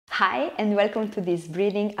Hi and welcome to this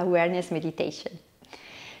breathing awareness meditation.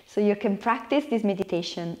 So you can practice this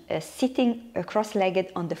meditation sitting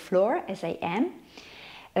cross-legged on the floor as I am.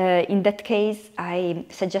 In that case, I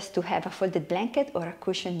suggest to have a folded blanket or a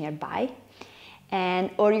cushion nearby.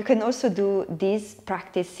 Or you can also do this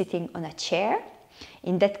practice sitting on a chair.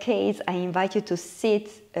 In that case, I invite you to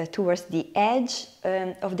sit towards the edge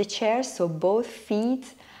of the chair, so both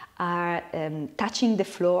feet are touching the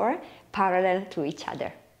floor parallel to each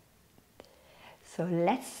other. So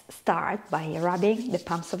let's start by rubbing the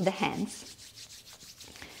palms of the hands.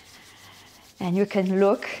 And you can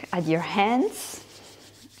look at your hands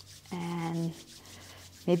and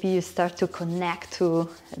maybe you start to connect to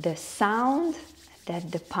the sound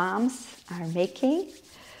that the palms are making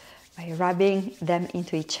by rubbing them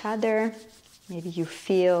into each other. Maybe you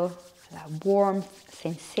feel a warm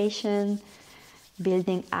sensation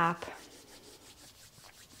building up.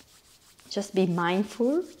 Just be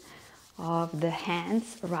mindful of the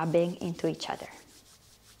hands rubbing into each other.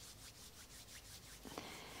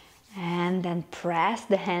 And then press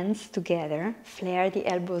the hands together, flare the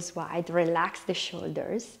elbows wide, relax the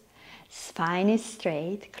shoulders, spine is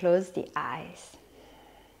straight, close the eyes.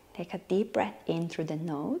 Take a deep breath in through the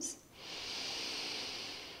nose.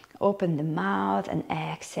 Open the mouth and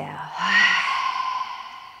exhale.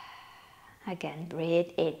 Again,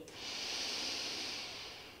 breathe in.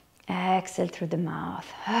 Exhale through the mouth.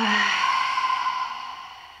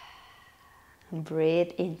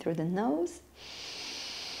 Breathe in through the nose.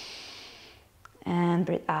 And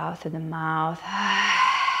breathe out through the mouth.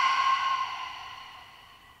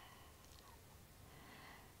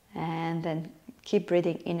 And then keep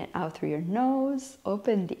breathing in and out through your nose.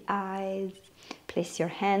 Open the eyes. Place your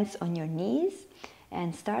hands on your knees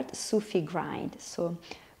and start Sufi grind. So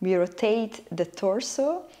we rotate the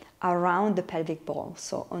torso around the pelvic ball.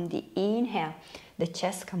 So on the inhale, the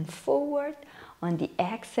chest comes forward. On the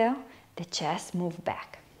exhale, the chest moves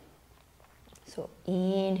back. So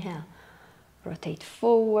inhale, rotate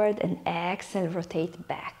forward, and exhale, rotate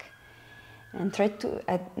back. And try to,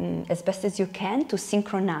 as best as you can, to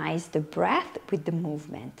synchronize the breath with the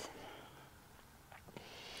movement.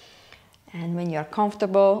 And when you're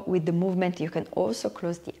comfortable with the movement, you can also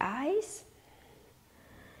close the eyes.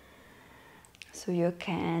 So you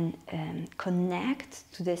can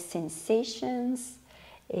connect to the sensations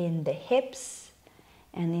in the hips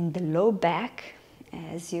and in the low back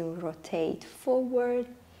as you rotate forward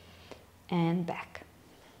and back.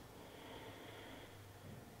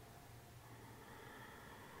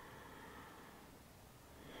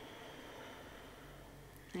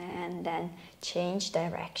 And then change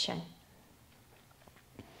direction.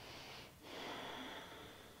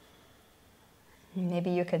 Maybe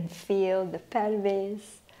you can feel the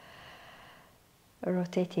pelvis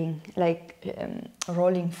rotating, like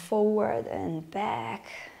rolling forward and back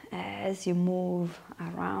as you move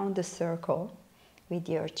around the circle with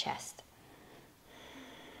your chest.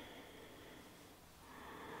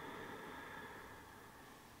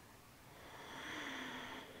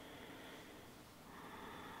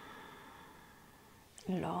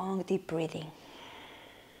 Long, deep breathing.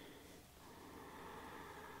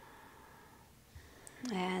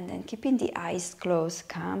 And then keeping the eyes closed,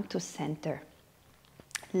 come to center.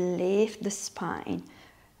 Lift the spine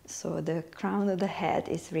so the crown of the head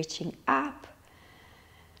is reaching up.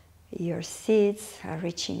 Your seats are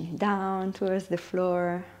reaching down towards the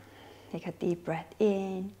floor. Take a deep breath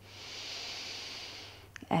in.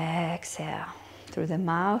 Exhale through the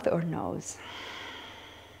mouth or nose.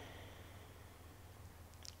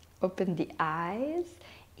 Open the eyes.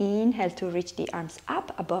 Inhale to reach the arms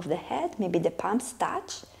up above the head, maybe the palms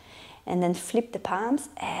touch, and then flip the palms.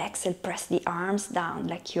 Exhale, press the arms down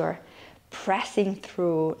like you're pressing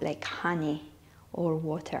through like honey or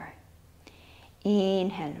water.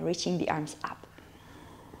 Inhale, reaching the arms up.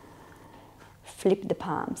 Flip the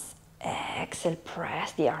palms. Exhale,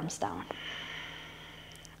 press the arms down.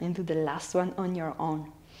 And do the last one on your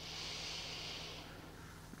own.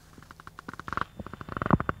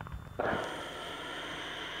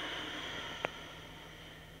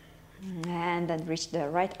 And then reach the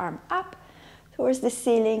right arm up towards the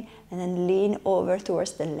ceiling and then lean over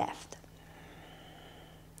towards the left.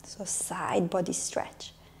 So side body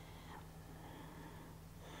stretch.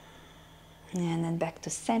 And then back to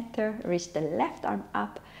center, reach the left arm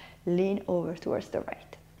up, lean over towards the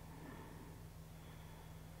right.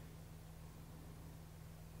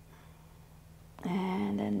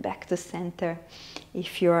 And then back to center.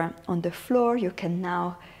 If you're on the floor, you can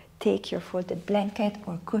now take your folded blanket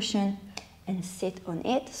or cushion and sit on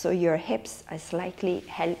it so your hips are slightly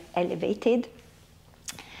elevated.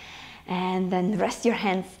 And then rest your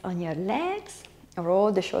hands on your legs,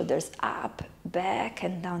 roll the shoulders up, back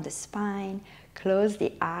and down the spine, close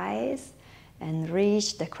the eyes and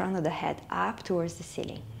reach the crown of the head up towards the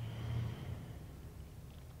ceiling.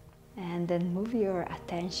 And then move your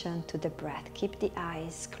attention to the breath. Keep the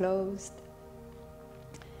eyes closed.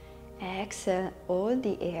 Exhale all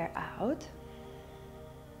the air out.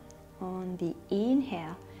 On the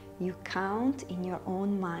inhale, you count in your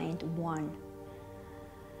own mind 1.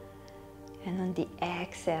 And on the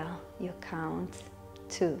exhale, you count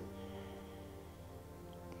 2.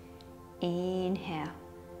 Inhale,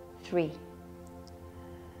 3.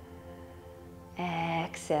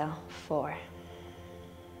 Exhale, 4.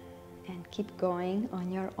 And keep going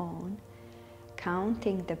on your own,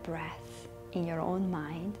 counting the breaths in your own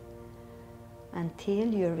mind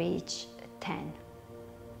until you reach 10.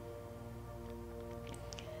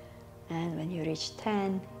 And when you reach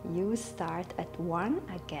 10, you start at 1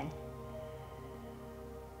 again.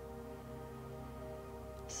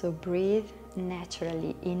 So breathe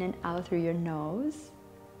naturally in and out through your nose,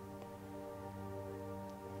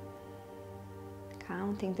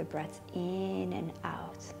 counting the breaths in and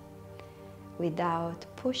out without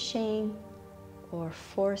pushing or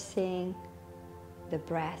forcing the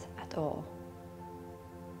breath at all.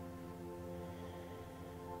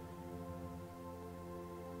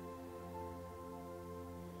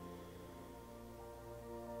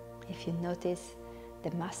 If you notice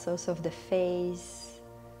the muscles of the face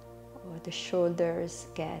or the shoulders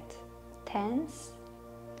get tense,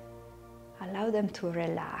 allow them to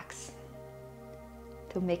relax,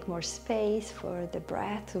 to make more space for the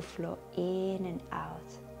breath to flow in and out.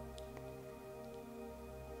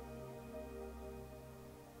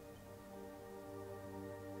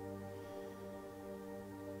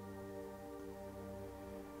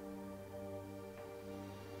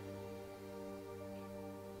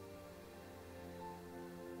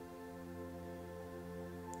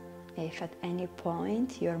 If at any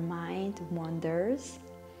point your mind wanders,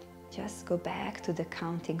 just go back to the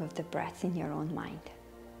counting of the breaths in your own mind.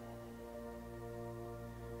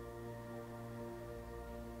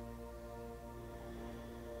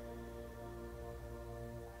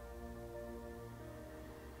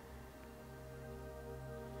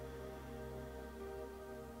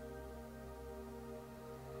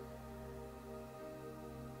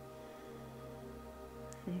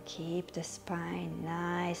 And keep the spine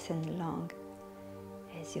nice and long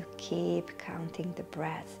as you keep counting the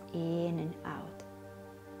breaths in and out.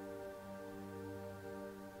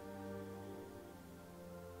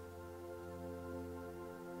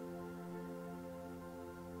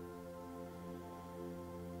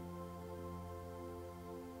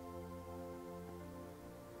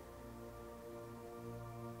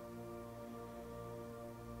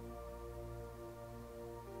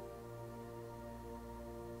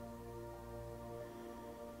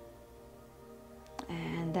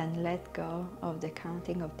 And then let go of the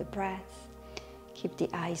counting of the breaths. Keep the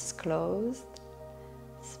eyes closed,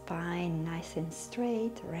 spine nice and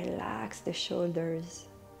straight, relax the shoulders.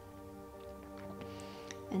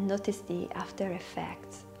 And notice the after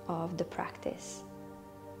effects of the practice.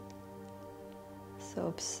 So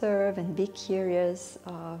observe and be curious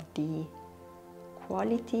of the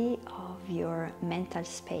quality of your mental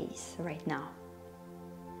space right now,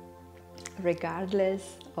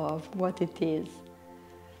 regardless of what it is.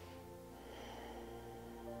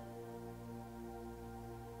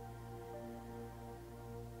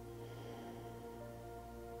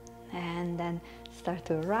 And then start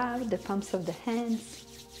to rub the palms of the hands.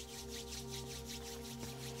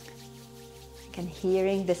 And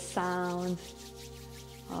hearing the sound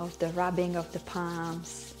of the rubbing of the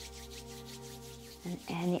palms and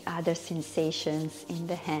any other sensations in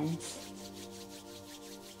the hands.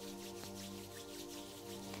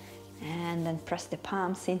 And then press the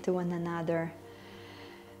palms into one another.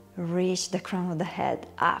 Reach the crown of the head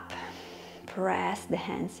up. Press the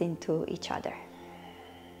hands into each other.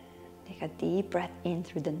 Take a deep breath in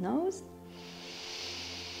through the nose.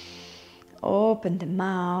 Open the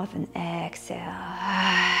mouth and exhale.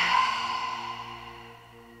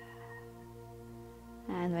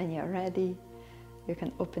 And when you're ready, you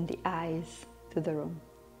can open the eyes to the room.